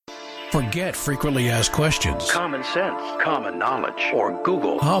Forget frequently asked questions. Common sense, common knowledge, or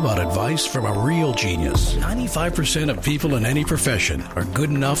Google. How about advice from a real genius? 95% of people in any profession are good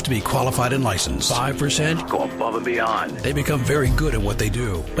enough to be qualified and licensed. 5% go above and beyond. They become very good at what they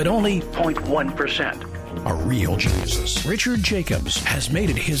do, but only 0.1% are real geniuses. Richard Jacobs has made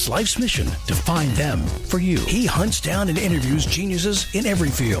it his life's mission to find them for you. He hunts down and interviews geniuses in every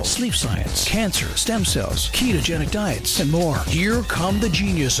field: sleep science, cancer, stem cells, ketogenic diets, and more. Here come the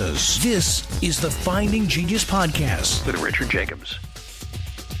geniuses. This is the Finding Genius Podcast with Richard Jacobs.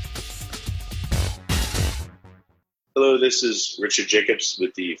 Hello, this is Richard Jacobs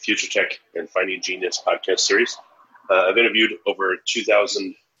with the Future Tech and Finding Genius podcast series. I've interviewed over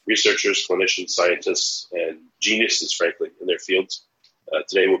 2,000 researchers, clinicians, scientists, and geniuses, frankly, in their fields.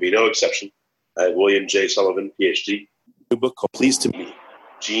 Today will be no exception. I have William J. Sullivan, PhD. New book called Pleased to Me: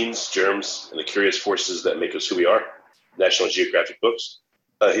 Genes, Germs, and the Curious Forces That Make Us Who We Are. National Geographic Books.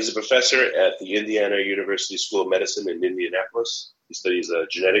 He's a professor at the Indiana University School of Medicine in Indianapolis. He studies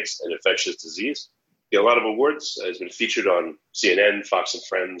genetics and infectious disease. He got a lot of awards. He's been featured on CNN, Fox and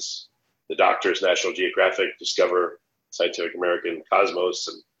Friends, The Doctors, National Geographic, Discover, Scientific American, Cosmos,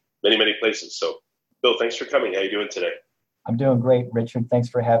 and many, many places. So, Bill, thanks for coming. How are you doing today? I'm doing great, Richard. Thanks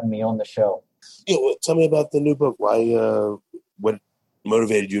for having me on the show. Yeah, well, tell me about the new book. Why? What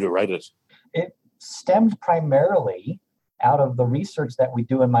motivated you to write it? It stemmed primarily out of the research that we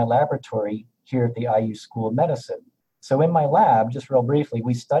do in my laboratory here at the IU School of Medicine. So in my lab, just real briefly,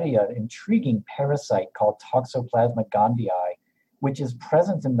 we study an intriguing parasite called Toxoplasma gondii, which is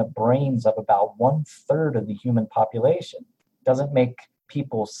present in the brains of about 1/3 of the human population. Doesn't make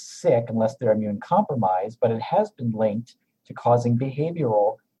people sick unless they're immune compromised, but it has been linked to causing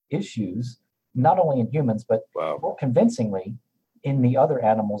behavioral issues, not only in humans, but more convincingly in the other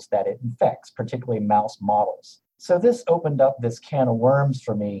animals that it infects, particularly mouse models. So this opened up this can of worms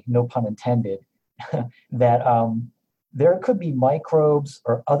for me, no pun intended, that there could be microbes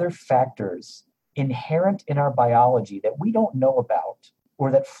or other factors inherent in our biology that we don't know about or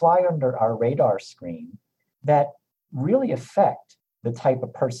that fly under our radar screen that really affect the type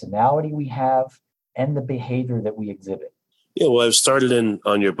of personality we have and the behavior that we exhibit. Yeah, well, I've started in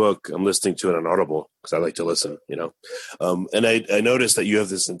on your book. I'm listening to it on Audible because I like to listen, and I noticed that you have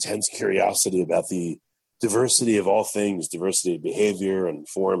this intense curiosity about the diversity of all things, diversity of behavior and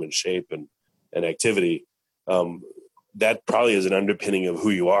form and shape and activity. That probably is an underpinning of who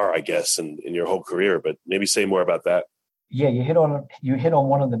you are, I guess, in your whole career. But maybe say more about that. Yeah, you hit on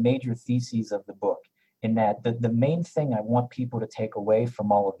one of the major theses of the book, in that the main thing I want people to take away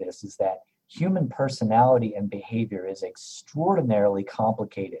from all of this is that human personality and behavior is extraordinarily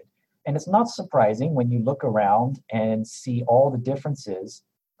complicated. And it's not surprising when you look around and see all the differences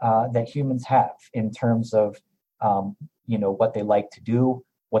that humans have in terms of, what they like to do,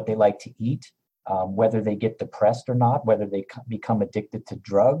 what they like to eat, whether they get depressed or not, whether they become addicted to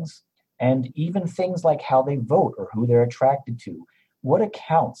drugs, and even things like how they vote or who they're attracted to. What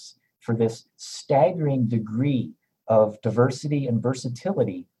accounts for this staggering degree of diversity and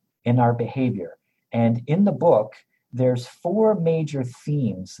versatility in our behavior? And in the book, there's 4 major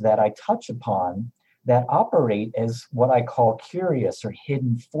themes that I touch upon that operate as what I call curious or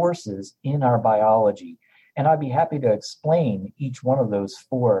hidden forces in our biology. And I'd be happy to explain each one of those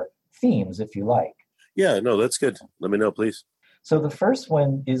 4 themes if you like. Yeah, no, that's good. Let me know, please. So the first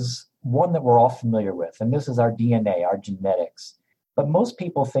one is one that we're all familiar with, and this is our DNA, our genetics. But most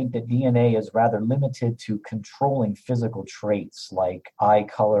people think that DNA is rather limited to controlling physical traits like eye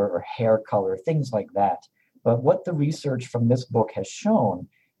color or hair color, things like that. But what the research from this book has shown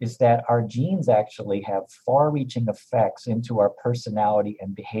is that our genes actually have far-reaching effects into our personality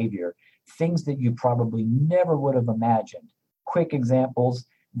and behavior, things that you probably never would have imagined. Quick examples: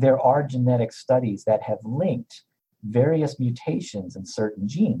 there are genetic studies that have linked various mutations in certain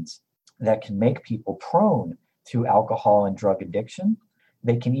genes that can make people prone to alcohol and drug addiction.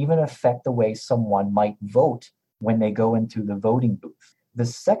 They can even affect the way someone might vote when they go into the voting booth. The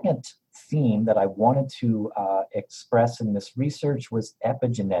second theme that I wanted to express in this research was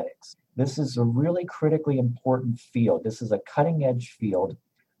epigenetics. This is a really critically important field. This is a cutting-edge field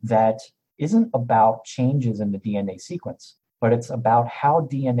that isn't about changes in the DNA sequence, but it's about how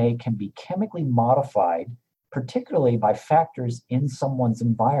DNA can be chemically modified, particularly by factors in someone's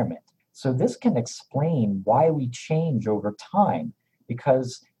environment. So this can explain why we change over time,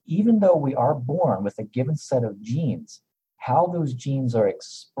 because even though we are born with a given set of genes, how those genes are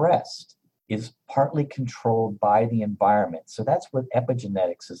expressed is partly controlled by the environment. So that's what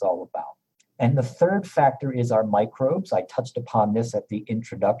epigenetics is all about. And the third factor is our microbes. I touched upon this at the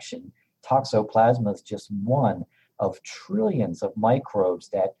introduction. Toxoplasma is just one of trillions of microbes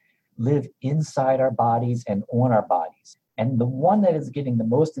that live inside our bodies and on our bodies. And the one that is getting the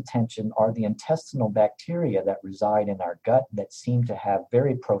most attention are the intestinal bacteria that reside in our gut that seem to have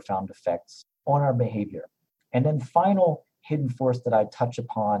very profound effects on our behavior. And then final hidden force that I touch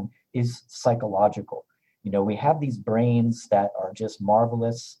upon is psychological. We have these brains that are just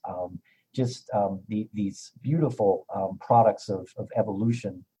marvelous, these beautiful products of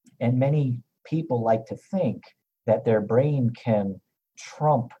evolution. And many people like to think that their brain can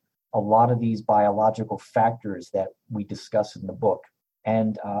trump a lot of these biological factors that we discuss in the book.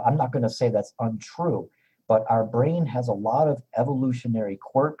 And I'm not going to say that's untrue, but our brain has a lot of evolutionary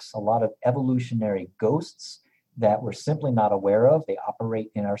quirks, a lot of evolutionary ghosts that we're simply not aware of. They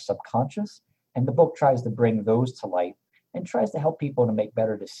operate in our subconscious. And the book tries to bring those to light and tries to help people to make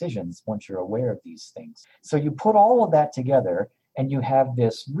better decisions once you're aware of these things. So you put all of that together and you have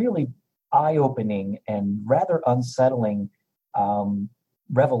this really eye-opening and rather unsettling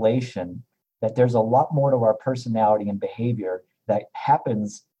revelation that there's a lot more to our personality and behavior that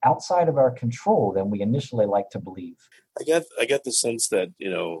happens outside of our control than we initially like to believe. I get the sense that,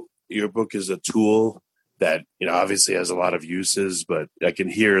 your book is a tool that, obviously has a lot of uses, but I can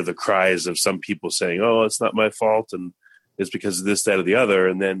hear the cries of some people saying, oh, it's not my fault, and it's because of this, that, or the other.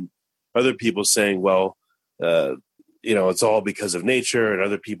 And then other people saying, well, it's all because of nature, and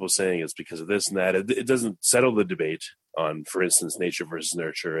other people saying it's because of this and that. It doesn't settle the debate on, for instance, nature versus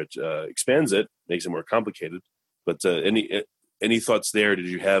nurture. It expands it, makes it more complicated. But any thoughts there? Did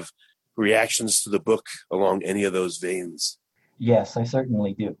you have reactions to the book along any of those veins? Yes, I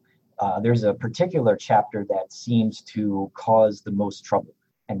certainly do. There's a particular chapter that seems to cause the most trouble,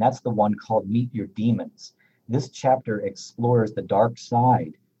 and that's the one called Meet Your Demons. This chapter explores the dark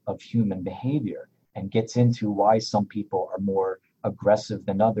side of human behavior and gets into why some people are more aggressive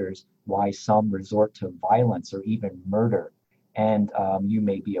than others, why some resort to violence or even murder. And you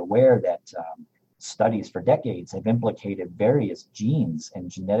may be aware that studies for decades have implicated various genes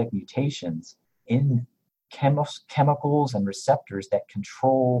and genetic mutations in chemicals and receptors that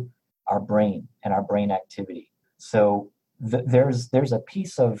control our brain and our brain activity. So there's a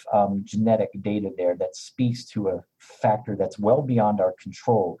piece of genetic data there that speaks to a factor that's well beyond our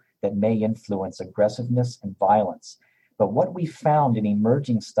control that may influence aggressiveness and violence. But what we found in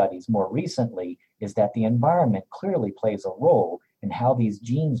emerging studies more recently is that the environment clearly plays a role in how these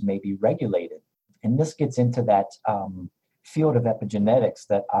genes may be regulated. And this gets into that field of epigenetics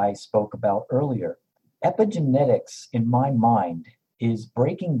that I spoke about earlier. Epigenetics, in my mind, is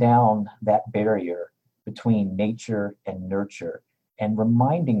breaking down that barrier between nature and nurture and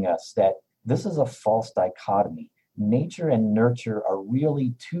reminding us that this is a false dichotomy. Nature and nurture are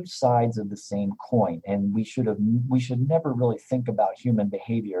really two sides of the same coin, and we should never really think about human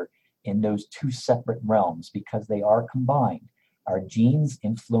behavior in those two separate realms because they are combined. Our genes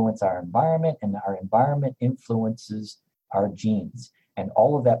influence our environment, and our environment influences our genes, and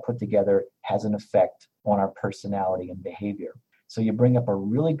all of that put together has an effect on our personality and behavior. So you bring up a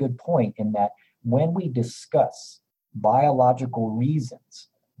really good point in that when we discuss biological reasons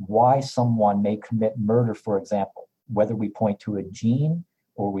why someone may commit murder, for example, whether we point to a gene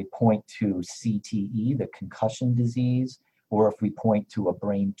or we point to CTE, the concussion disease, or if we point to a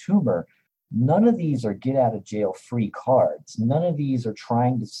brain tumor, none of these are get out of jail free cards. None of these are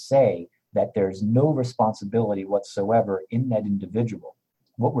trying to say that there's no responsibility whatsoever in that individual.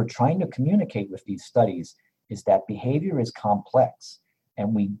 What we're trying to communicate with these studies is that behavior is complex,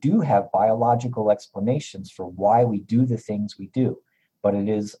 and we do have biological explanations for why we do the things we do, but it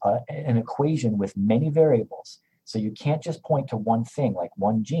is an equation with many variables. So you can't just point to one thing, like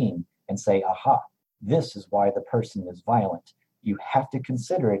one gene, and say, aha, this is why the person is violent. You have to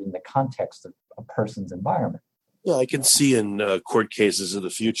consider it in the context of a person's environment. Yeah, I can see in court cases in the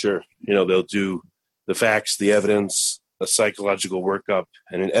future, they'll do the facts, the evidence, a psychological workup,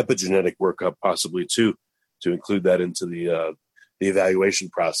 and an epigenetic workup possibly too, to include that into the evaluation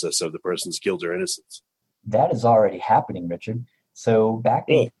process of the person's guilt or innocence. That is already happening, Richard. So back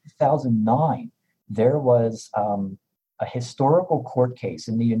in 2009, there was a historical court case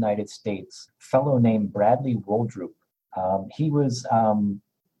in the United States, a fellow named Bradley Woldrup. He was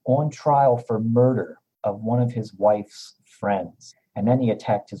on trial for murder of one of his wife's friends. And then he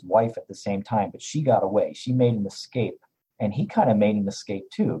attacked his wife at the same time, but she got away. She made an escape. And he kind of made an escape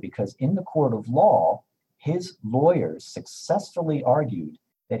too, because in the court of law, his lawyers successfully argued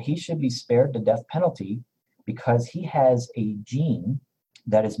that he should be spared the death penalty because he has a gene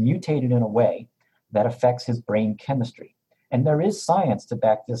that is mutated in a way that affects his brain chemistry. And there is science to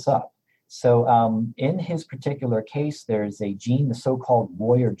back this up. So in his particular case, there's a gene, the so-called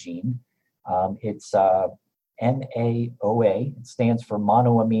Warrior gene. It's MAOA. It stands for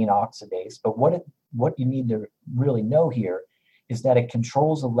monoamine oxidase. But what you need to really know here is that it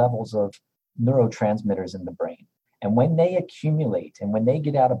controls the levels of neurotransmitters in the brain. And when they accumulate and when they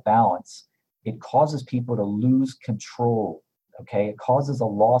get out of balance, it causes people to lose control. Okay, it causes a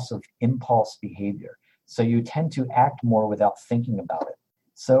loss of impulse behavior. So you tend to act more without thinking about it.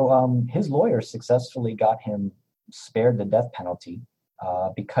 So his lawyer successfully got him spared the death penalty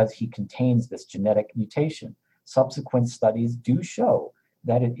because he contains this genetic mutation. Subsequent studies do show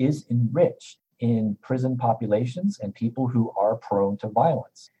that it is enriched in prison populations and people who are prone to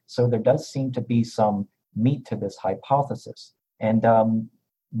violence. So there does seem to be some meat to this hypothesis. And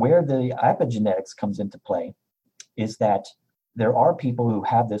where the epigenetics comes into play is that there are people who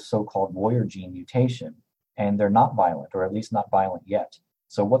have this so-called warrior gene mutation, and they're not violent, or at least not violent yet.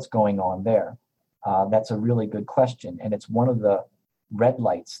 So what's going on there? That's a really good question. And it's one of the red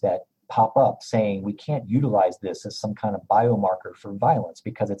lights that pop up saying we can't utilize this as some kind of biomarker for violence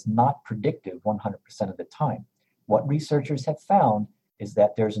because it's not predictive 100% of the time. What researchers have found is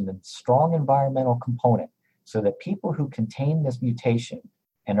that there's a strong environmental component so that people who contain this mutation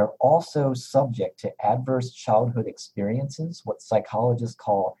and are also subject to adverse childhood experiences, what psychologists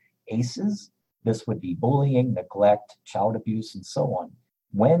call ACEs, this would be bullying, neglect, child abuse, and so on.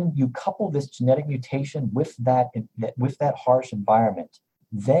 When you couple this genetic mutation with that harsh environment,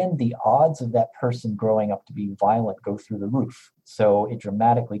 then the odds of that person growing up to be violent go through the roof. So it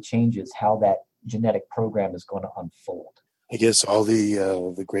dramatically changes how that genetic program is going to unfold. I guess all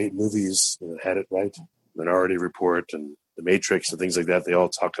the great movies had it right. Minority Report and The Matrix and things like that, they all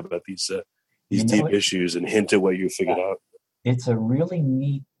talk about these deep issues and hint at what you figured out. It's a really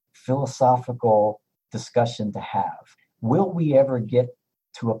neat philosophical discussion to have. Will we ever get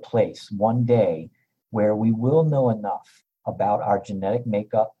to a place one day where we will know enough about our genetic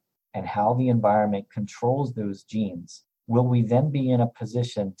makeup and how the environment controls those genes? Will we then be in a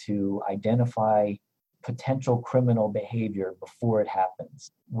position to identify potential criminal behavior before it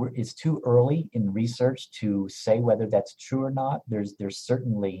happens? It's too early in research to say whether that's true or not. There's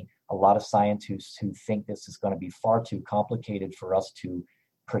certainly a lot of scientists who think this is going to be far too complicated for us to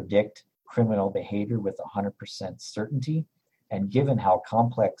predict criminal behavior with 100% certainty. And given how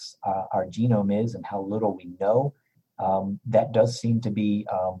complex our genome is and how little we know, that does seem to be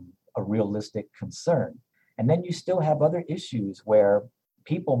a realistic concern. And then you still have other issues where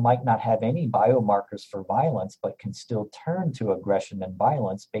people might not have any biomarkers for violence, but can still turn to aggression and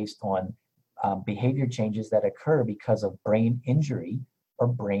violence based on behavior changes that occur because of brain injury or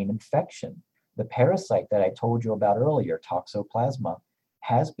brain infection. The parasite that I told you about earlier, toxoplasma,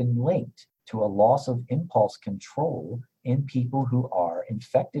 has been linked to a loss of impulse control in people who are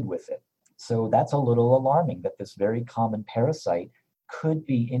infected with it. So that's a little alarming that this very common parasite could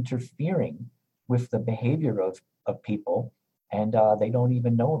be interfering with the behavior of people, and they don't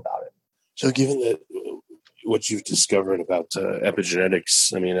even know about it. So given that what you've discovered about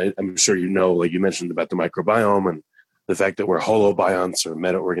epigenetics, I mean, I'm sure you know, like you mentioned about the microbiome and the fact that we're holobionts or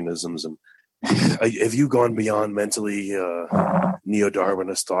meta-organisms. And have you gone beyond mentally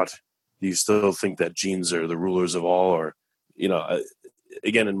neo-Darwinist thought? Do you still think that genes are the rulers of all? Or,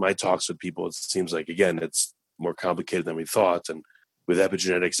 again, in my talks with people, it seems like, again, it's more complicated than we thought. And with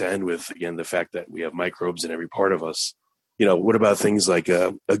epigenetics and with, again, the fact that we have microbes in every part of us, what about things like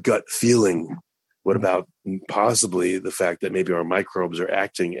a gut feeling? What about possibly the fact that maybe our microbes are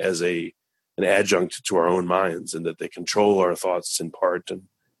acting as an adjunct to our own minds and that they control our thoughts in part and,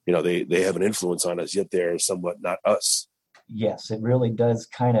 they have an influence on us, yet they're somewhat not us? Yes, it really does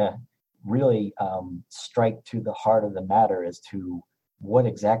kind of really strike to the heart of the matter as to what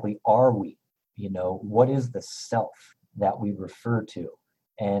exactly are we? What is the self that we refer to?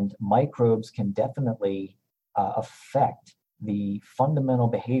 And microbes can definitely affect the fundamental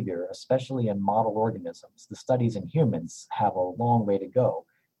behavior, especially in model organisms. The studies in humans have a long way to go,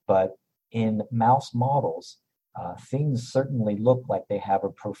 but in mouse models, things certainly look like they have a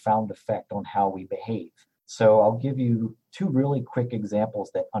profound effect on how we behave. So I'll give you two really quick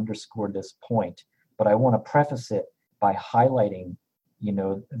examples that underscore this point, but I want to preface it by highlighting,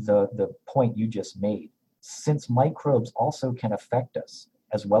 the point you just made. Since microbes also can affect us,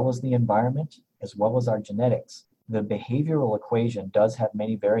 as well as the environment, as well as our genetics, the behavioral equation does have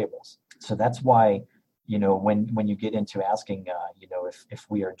many variables. So that's why, when you get into asking, if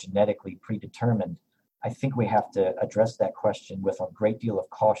we are genetically predetermined, I think we have to address that question with a great deal of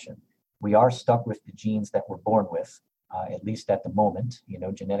caution. We are stuck with the genes that we're born with, at least at the moment.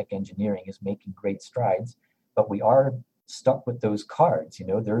 Genetic engineering is making great strides, but we are stuck with those cards.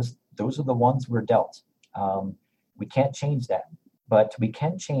 Those are the ones we're dealt. We can't change that, but we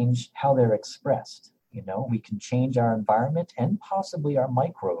can change how they're expressed. We can change our environment and possibly our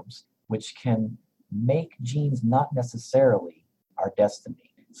microbes, which can make genes not necessarily our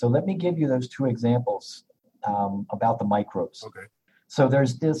destiny. So let me give you those two examples about the microbes. Okay. So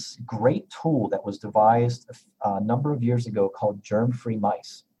there's this great tool that was devised a number of years ago called germ-free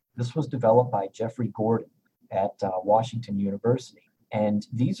mice. This was developed by Jeffrey Gordon at Washington University. And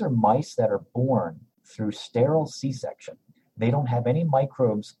these are mice that are born through sterile C-section. They don't have any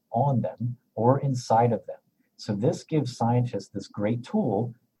microbes on them or inside of them. So this gives scientists this great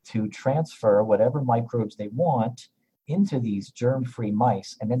tool to transfer whatever microbes they want into these germ-free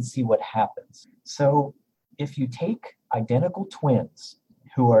mice and then see what happens. So if you take identical twins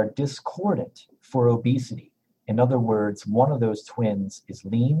who are discordant for obesity, in other words, one of those twins is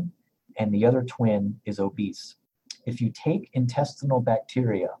lean and the other twin is obese. If you take intestinal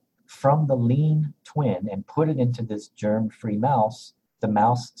bacteria from the lean twin and put it into this germ-free mouse, the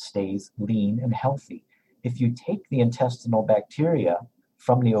mouse stays lean and healthy. If you take the intestinal bacteria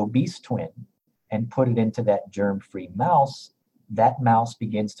from the obese twin and put it into that germ-free mouse, that mouse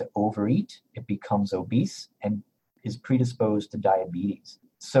begins to overeat, it becomes obese, and is predisposed to diabetes.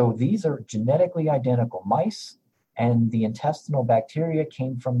 So these are genetically identical mice, and the intestinal bacteria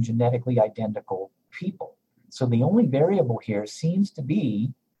came from genetically identical people. So the only variable here seems to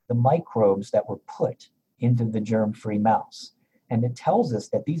be the microbes that were put into the germ-free mouse. And it tells us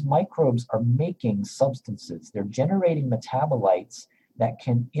that these microbes are making substances. They're generating metabolites that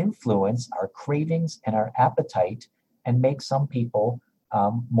can influence our cravings and our appetite and make some people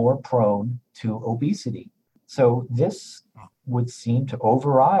more prone to obesity. So this would seem to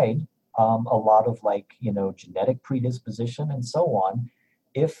override a lot of genetic predisposition and so on,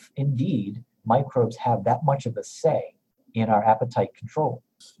 if indeed microbes have that much of a say in our appetite control.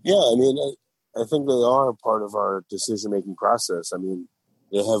 Yeah, I think they are a part of our decision-making process.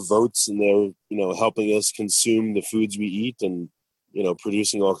 They have votes and they're, helping us consume the foods we eat and,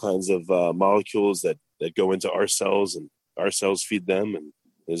 producing all kinds of molecules that go into our cells and our cells feed them. And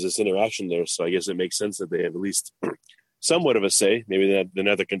there's this interaction there. So I guess it makes sense that they have at least somewhat of a say. Maybe they're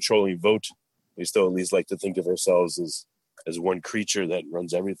not the controlling vote. We still at least like to think of ourselves as one creature that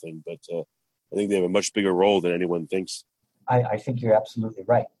runs everything. But I think they have a much bigger role than anyone thinks. I think you're absolutely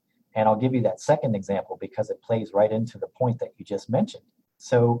right. And I'll give you that second example because it plays right into the point that you just mentioned.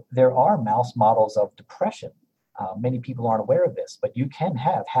 So there are mouse models of depression. Many people aren't aware of this, but you can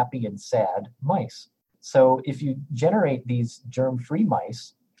have happy and sad mice. So if you generate these germ-free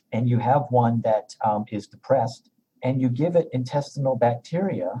mice and you have one that is depressed and you give it intestinal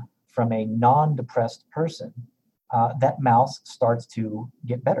bacteria from a non-depressed person, that mouse starts to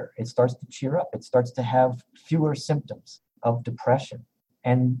get better. It starts to cheer up. It starts to have fewer symptoms of depression.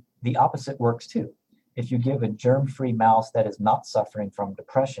 And the opposite works too. If you give a germ-free mouse that is not suffering from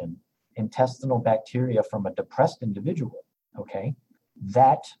depression intestinal bacteria from a depressed individual,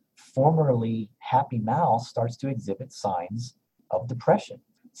 that formerly happy mouse starts to exhibit signs of depression.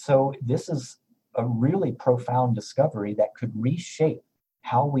 So this is a really profound discovery that could reshape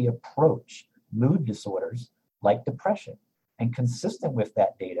how we approach mood disorders like depression. And consistent with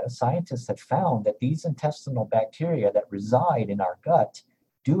that data, scientists have found that these intestinal bacteria that reside in our gut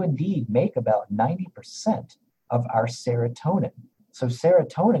do indeed make about 90% of our serotonin. So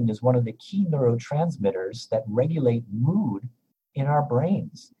serotonin is one of the key neurotransmitters that regulate mood in our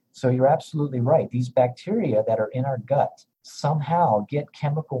brains. So you're absolutely right. These bacteria that are in our gut somehow get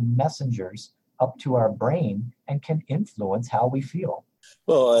chemical messengers up to our brain and can influence how we feel.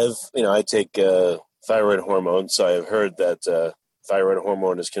 Well, I take thyroid hormone, so I've heard that thyroid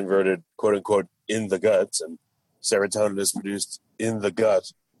hormone is converted, quote unquote, in the gut, and serotonin is produced in the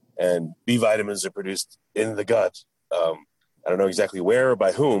gut, and B vitamins are produced in the gut. I don't know exactly where or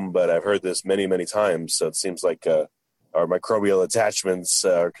by whom, but I've heard this many, many times. So it seems like our microbial attachments,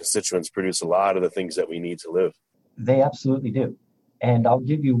 our constituents produce a lot of the things that we need to live. They absolutely do. And I'll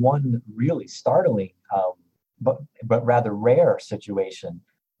give you one really startling, but rather rare situation.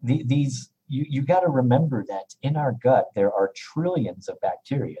 You got to remember that in our gut, there are trillions of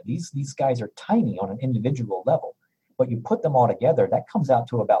bacteria. These guys are tiny on an individual level, but you put them all together, that comes out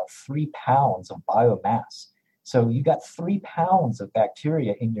to about 3 pounds of biomass. So you got 3 pounds of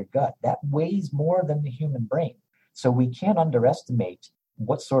bacteria in your gut. That weighs more than the human brain. So we can't underestimate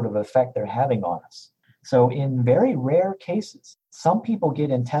what sort of effect they're having on us. So in very rare cases, some people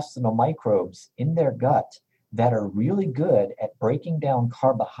get intestinal microbes in their gut that are really good at breaking down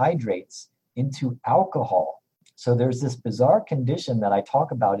carbohydrates into alcohol. So there's this bizarre condition that I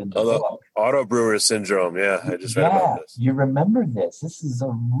talk about in the book. Auto brewer syndrome. Yeah, I just read about this. You remember this. This is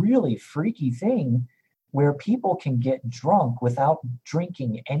a really freaky thing where people can get drunk without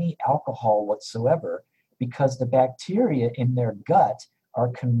drinking any alcohol whatsoever because the bacteria in their gut are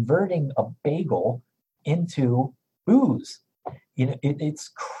converting a bagel into booze.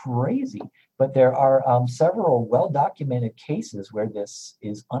 It's crazy. But there are several well-documented cases where this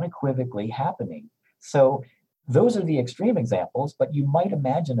is unequivocally happening. So those are the extreme examples, but you might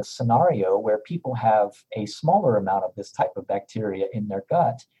imagine a scenario where people have a smaller amount of this type of bacteria in their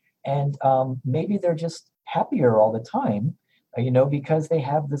gut, and maybe they're just happier all the time, because they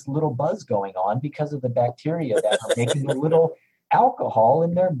have this little buzz going on because of the bacteria that are making a little alcohol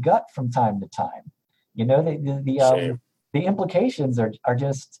in their gut from time to time. The implications are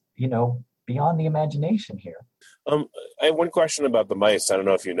just, beyond the imagination here. I have one question about the mice. I don't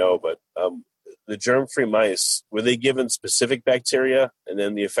know if you know, but the germ-free mice, were they given specific bacteria and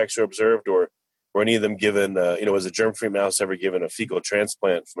then the effects were observed, or were any of them given, was a germ-free mouse ever given a fecal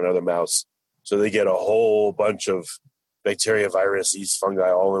transplant from another mouse? So they get a whole bunch of bacteria, virus, yeast,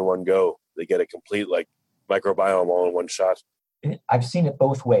 fungi all in one go. They get a complete microbiome all in one shot. I've seen it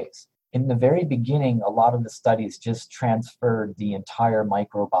both ways. In the very beginning, a lot of the studies just transferred the entire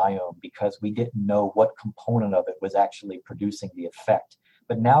microbiome because we didn't know what component of it was actually producing the effect.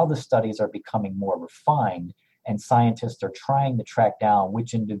 But now the studies are becoming more refined, and scientists are trying to track down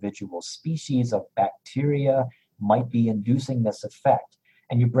which individual species of bacteria might be inducing this effect.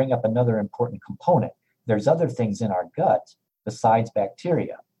 And you bring up another important component. There's other things in our gut besides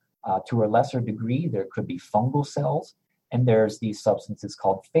bacteria. To a lesser degree, there could be fungal cells. And there's these substances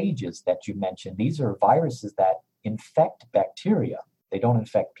called phages that you mentioned. These are viruses that infect bacteria. They don't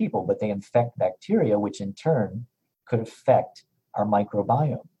infect people, but they infect bacteria, which in turn could affect our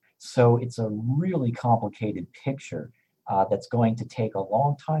microbiome. So it's a really complicated picture that's going to take a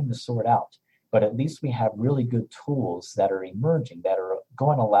long time to sort out. But at least we have really good tools that are emerging that are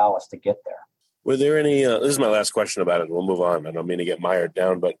going to allow us to get there. Were there any, this is my last question about it, we'll move on. I don't mean to get mired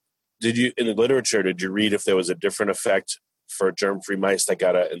down, but in the literature, did you read if there was a different effect for germ-free mice that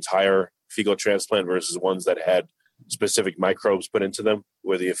got an entire fecal transplant versus ones that had specific microbes put into them?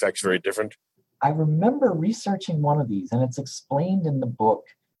 Were the effects very different? I remember researching one of these, and it's explained in the book,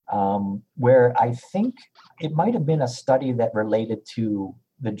 where I think it might have been a study that related to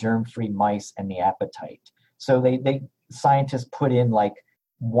the germ-free mice and the appetite. So they scientists put in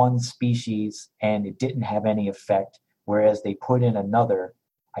one species and it didn't have any effect, whereas they put in another.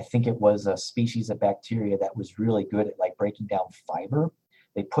 I think it was a species of bacteria that was really good at breaking down fiber.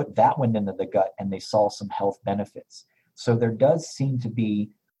 They put that one into the gut and they saw some health benefits. So there does seem to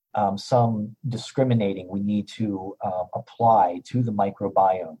be some discriminating we need to apply to the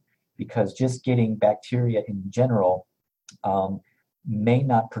microbiome, because just getting bacteria in general may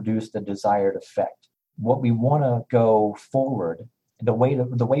not produce the desired effect. What we want to go forward, the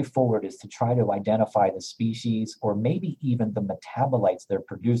way forward is to try to identify the species or maybe even the metabolites they're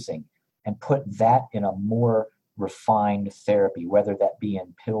producing and put that in a more refined therapy, whether that be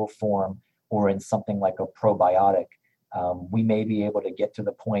in pill form or in something like a probiotic. We may be able to get to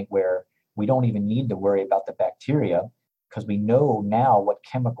the point where we don't even need to worry about the bacteria because we know now what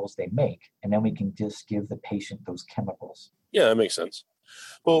chemicals they make, and then we can just give the patient those chemicals. Yeah, that makes sense.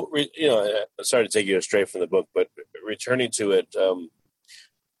 Well, sorry to take you astray from the book, but returning to it,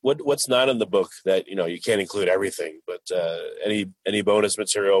 what's not in the book that, you can't include everything, but any bonus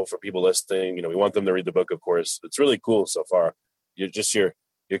material for people listening? We want them to read the book, of course. It's really cool so far. Your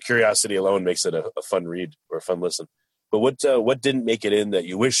curiosity alone makes it a fun read or a fun listen. But what didn't make it in that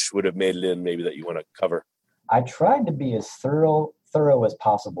you wish would have made it in, maybe that you want to cover? I tried to be as thorough as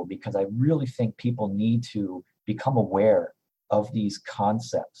possible because I really think people need to become aware of these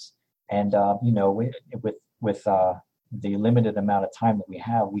concepts. And, with the limited amount of time that we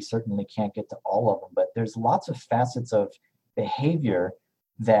have, we certainly can't get to all of them, but there's lots of facets of behavior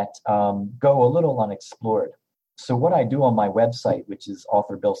that go a little unexplored. So what I do on my website, which is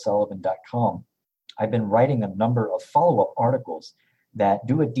authorBillSullivan.com, I've been writing a number of follow-up articles that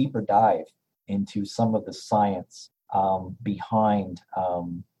do a deeper dive into some of the science behind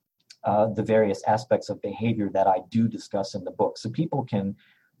the various aspects of behavior that I do discuss in the book. So people can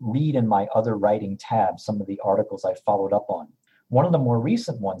read in my other writing tab some of the articles I followed up on. One of the more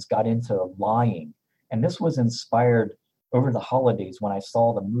recent ones got into lying, and this was inspired over the holidays when I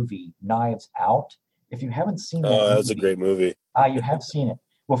saw the movie Knives Out. If you haven't seen that was a great movie. You have seen it.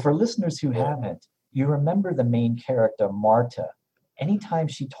 Well, for listeners who haven't, you remember the main character, Marta. Anytime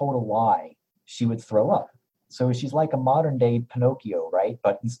she told a lie, she would throw up. So she's like a modern day Pinocchio, right?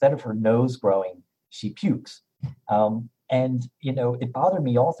 But instead of her nose growing, she pukes. And, it bothered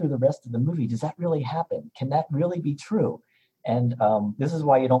me all through the rest of the movie. Does that really happen? Can that really be true? And this is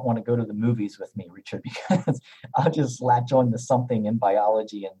why you don't want to go to the movies with me, Richard, because I'll just latch on to something in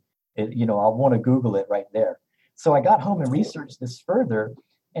biology and, I'll want to Google it right there. So I got home and researched this further,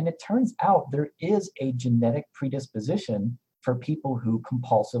 and it turns out there is a genetic predisposition for people who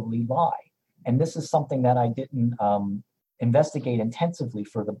compulsively lie. And this is something that I didn't investigate intensively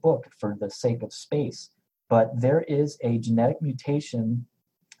for the book for the sake of space. But there is a genetic mutation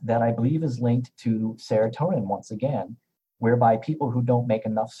that I believe is linked to serotonin once again, whereby people who don't make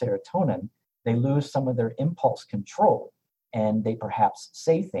enough serotonin, they lose some of their impulse control, and they perhaps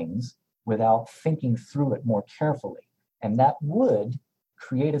say things without thinking through it more carefully. And that would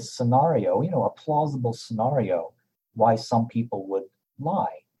create a scenario, a plausible scenario why some people would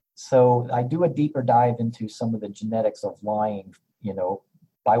lie. So I do a deeper dive into some of the genetics of lying,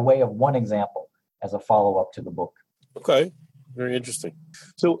 by way of one example as a follow-up to the book. Okay, very interesting.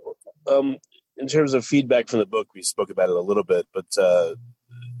 So in terms of feedback from the book, we spoke about it a little bit, but,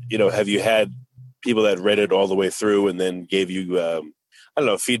 have you had people that read it all the way through and then gave you,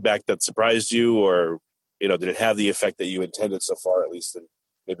 feedback that surprised you, or, did it have the effect that you intended so far, at least in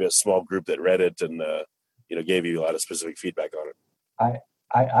maybe a small group that read it and, gave you a lot of specific feedback on it?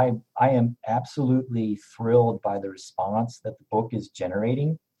 I am absolutely thrilled by the response that the book is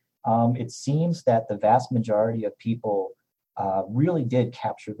generating. It seems that the vast majority of people really did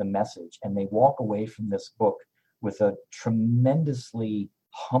capture the message, and they walk away from this book with a tremendously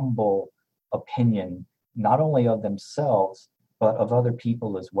humble opinion, not only of themselves, but of other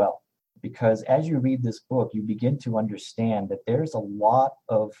people as well. Because as you read this book, you begin to understand that there's a lot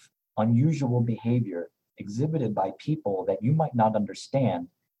of unusual behavior exhibited by people that you might not understand,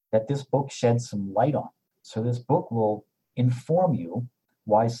 that this book sheds some light on. So this book will inform you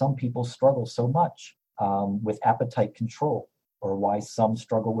why some people struggle so much with appetite control, or why some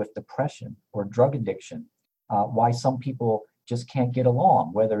struggle with depression or drug addiction, why some people just can't get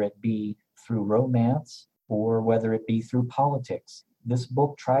along, whether it be through romance or whether it be through politics. This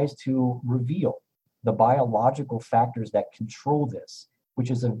book tries to reveal the biological factors that control this,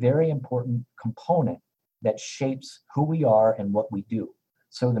 which is a very important component that shapes who we are and what we do.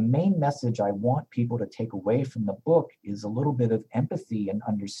 So the main message I want people to take away from the book is a little bit of empathy and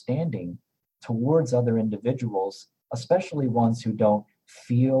understanding towards other individuals, especially ones who don't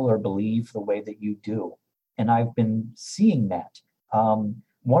feel or believe the way that you do. And I've been seeing that.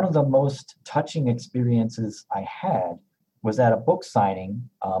 One of the most touching experiences I had was at a book signing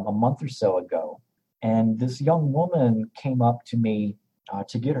a month or so ago. And this young woman came up to me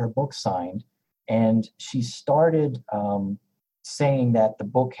to get her book signed. And she started saying that the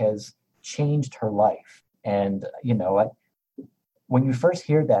book has changed her life. And, when you first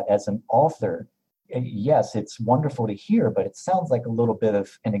hear that as an author, yes, it's wonderful to hear, but it sounds like a little bit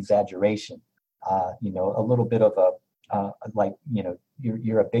of an exaggeration, a little bit of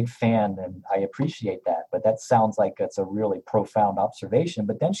you're a big fan, and I appreciate that, but that sounds like it's a really profound observation.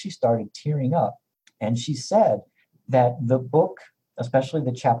 But then she started tearing up, and she said that the book, especially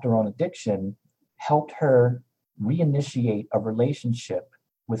the chapter on addiction, helped her reinitiate a relationship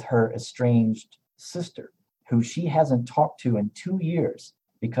with her estranged sister, who she hasn't talked to in 2 years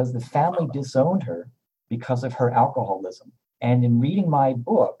because the family disowned her because of her alcoholism. And in reading my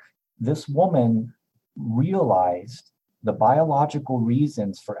book, this woman realized the biological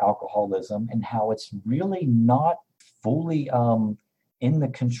reasons for alcoholism and how it's really not fully in the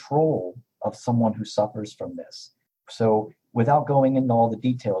control of someone who suffers from this. So without going into all the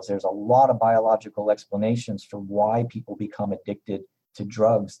details, there's a lot of biological explanations for why people become addicted to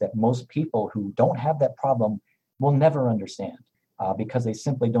drugs that most people who don't have that problem will never understand because they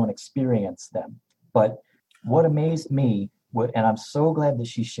simply don't experience them. But what amazed me, and I'm so glad that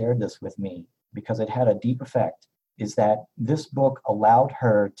she shared this with me because it had a deep effect, is that this book allowed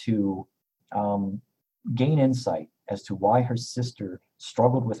her to gain insight as to why her sister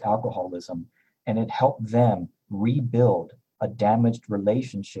struggled with alcoholism, and it helped them rebuild a damaged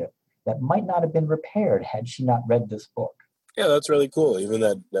relationship that might not have been repaired had she not read this book. Yeah, that's really cool. Even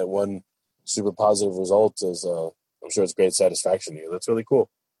that one super positive result is, I'm sure it's great satisfaction to you. That's really cool.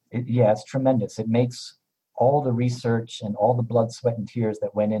 It's tremendous. It makes all the research and all the blood, sweat, and tears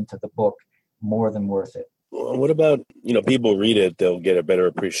that went into the book more than worth it. Well, what about, people read it, they'll get a better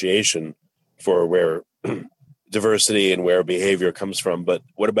appreciation for where diversity and where behavior comes from. But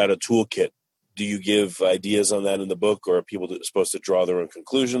what about a toolkit? Do you give ideas on that in the book, or are people supposed to draw their own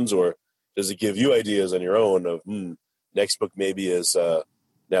conclusions, or does it give you ideas on your own of, next book maybe is,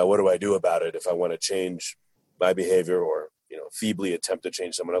 now what do I do about it if I want to change my behavior or, feebly attempt to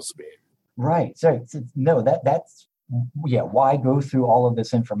change someone else's behavior? Right. So no, that's why go through all of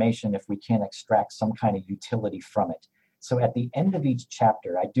this information if we can't extract some kind of utility from it? So at the end of each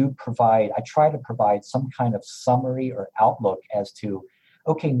chapter, I try to provide some kind of summary or outlook as to,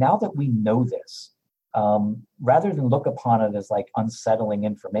 okay, now that we know this, rather than look upon it as like unsettling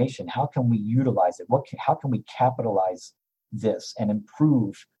information, how can we utilize it? How can we capitalize this and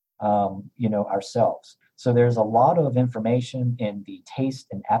improve, ourselves? So there's a lot of information in the taste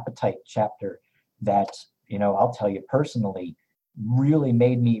and appetite chapter that, I'll tell you personally, really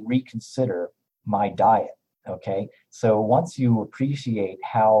made me reconsider my diet. Okay. So once you appreciate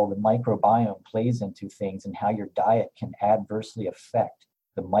how the microbiome plays into things and how your diet can adversely affect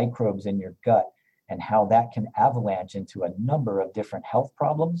the microbes in your gut and how that can avalanche into a number of different health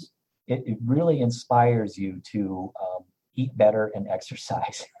problems, it really inspires you to eat better and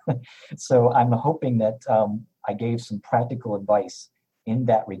exercise. So I'm hoping that I gave some practical advice in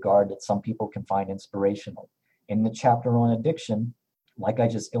that regard that some people can find inspirational. In the chapter on addiction, like I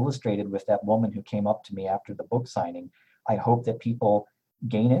just illustrated with that woman who came up to me after the book signing, I hope that people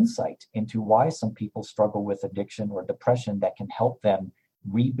gain insight into why some people struggle with addiction or depression that can help them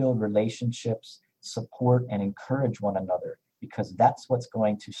rebuild relationships, support, and encourage one another, because that's what's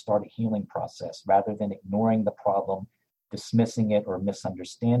going to start a healing process rather than ignoring the problem, dismissing it, or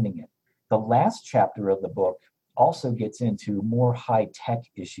misunderstanding it. The last chapter of the book also gets into more high-tech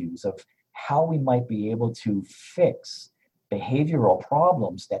issues of how we might be able to fix behavioral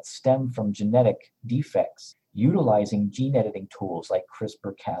problems that stem from genetic defects, utilizing gene editing tools like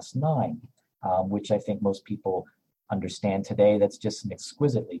CRISPR-Cas9, which I think most people understand today. That's just an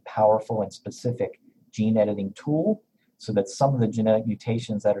exquisitely powerful and specific gene editing tool, so that some of the genetic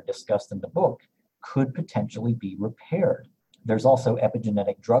mutations that are discussed in the book could potentially be repaired. There's also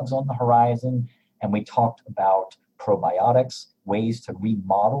epigenetic drugs on the horizon, and we talked about probiotics, ways to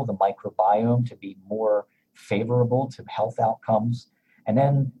remodel the microbiome to be more favorable to health outcomes. And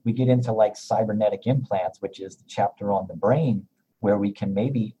then we get into like cybernetic implants, which is the chapter on the brain, where we can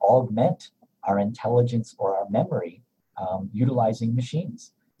maybe augment our intelligence or our memory utilizing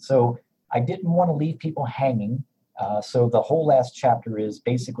machines. So I didn't want to leave people hanging. So the whole last chapter is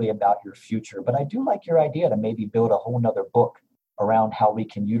basically about your future. But I do like your idea to maybe build a whole nother book around how we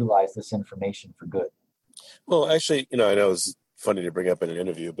can utilize this information for good. Well, actually, I know it's funny to bring up in an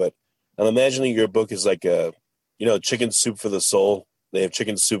interview, but I'm imagining your book is like a, chicken soup for the soul. They have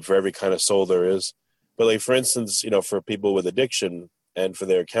chicken soup for every kind of soul there is. But like, for instance, for people with addiction and for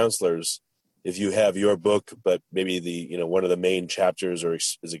their counselors, if you have your book, but maybe the, one of the main chapters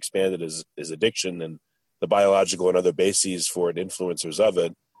is expanded is addiction and the biological and other bases for it, influencers of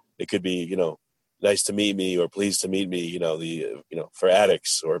it, it could be, nice to meet me or pleased to meet me, for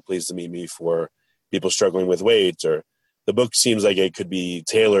addicts, or pleased to meet me for people struggling with weight. Or the book seems like it could be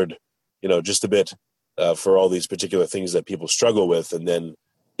tailored, just a bit for all these particular things that people struggle with. And then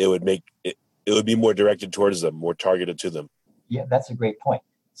it would be more directed towards them, more targeted to them. Yeah, that's a great point.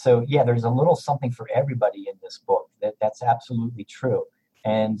 So yeah, there's a little something for everybody in this book. That's absolutely true.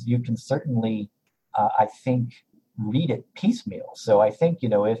 And you can certainly, I think, read it piecemeal. So I think,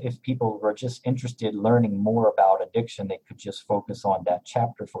 if people were just interested in learning more about addiction, they could just focus on that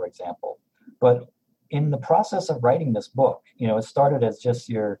chapter, for example. But in the process of writing this book, it started as just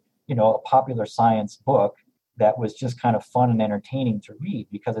your, a popular science book that was just kind of fun and entertaining to read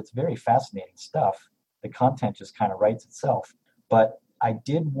because it's very fascinating stuff. The content just kind of writes itself. But I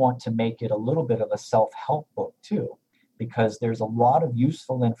did want to make it a little bit of a self-help book too, because there's a lot of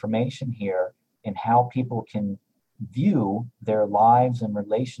useful information here in how people can view their lives and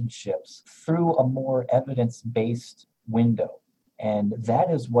relationships through a more evidence-based window. And that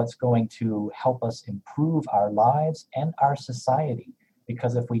is what's going to help us improve our lives and our society.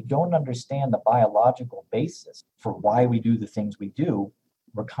 Because if we don't understand the biological basis for why we do the things we do,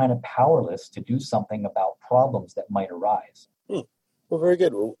 we're kind of powerless to do something about problems that might arise. Well, very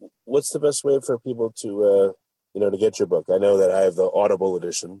good. Well, what's the best way for people to, to get your book? I know that I have the Audible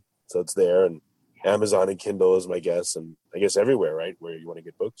edition, so it's there, and Amazon and Kindle is my guess, and I guess everywhere, right, where you want to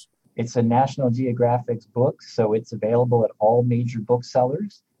get books? It's a National Geographic's book, so it's available at all major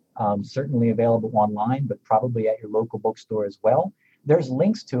booksellers, certainly available online, but probably at your local bookstore as well. There's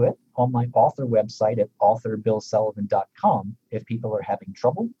links to it on my author website at author.billsullivan.com if people are having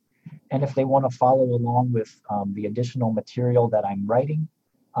trouble. And if they want to follow along with the additional material that I'm writing,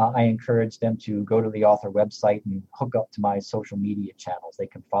 I encourage them to go to the author website and hook up to my social media channels. They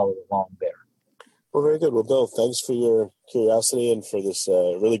can follow along there. Well, very good. Well, Bill, thanks for your curiosity and for this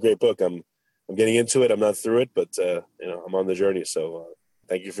really great book. I'm getting into it. I'm not through it, but I'm on the journey. So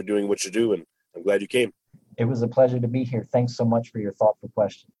thank you for doing what you do, and I'm glad you came. It was a pleasure to be here. Thanks so much for your thoughtful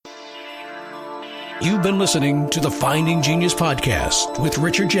questions. You've been listening to the Finding Genius podcast with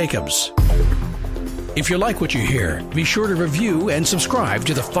Richard Jacobs. If you like what you hear, be sure to review and subscribe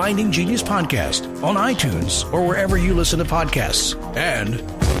to the Finding Genius podcast on iTunes or wherever you listen to podcasts. And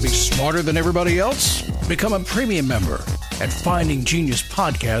to be smarter than everybody else, become a premium member at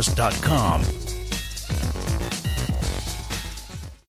findinggeniuspodcast.com.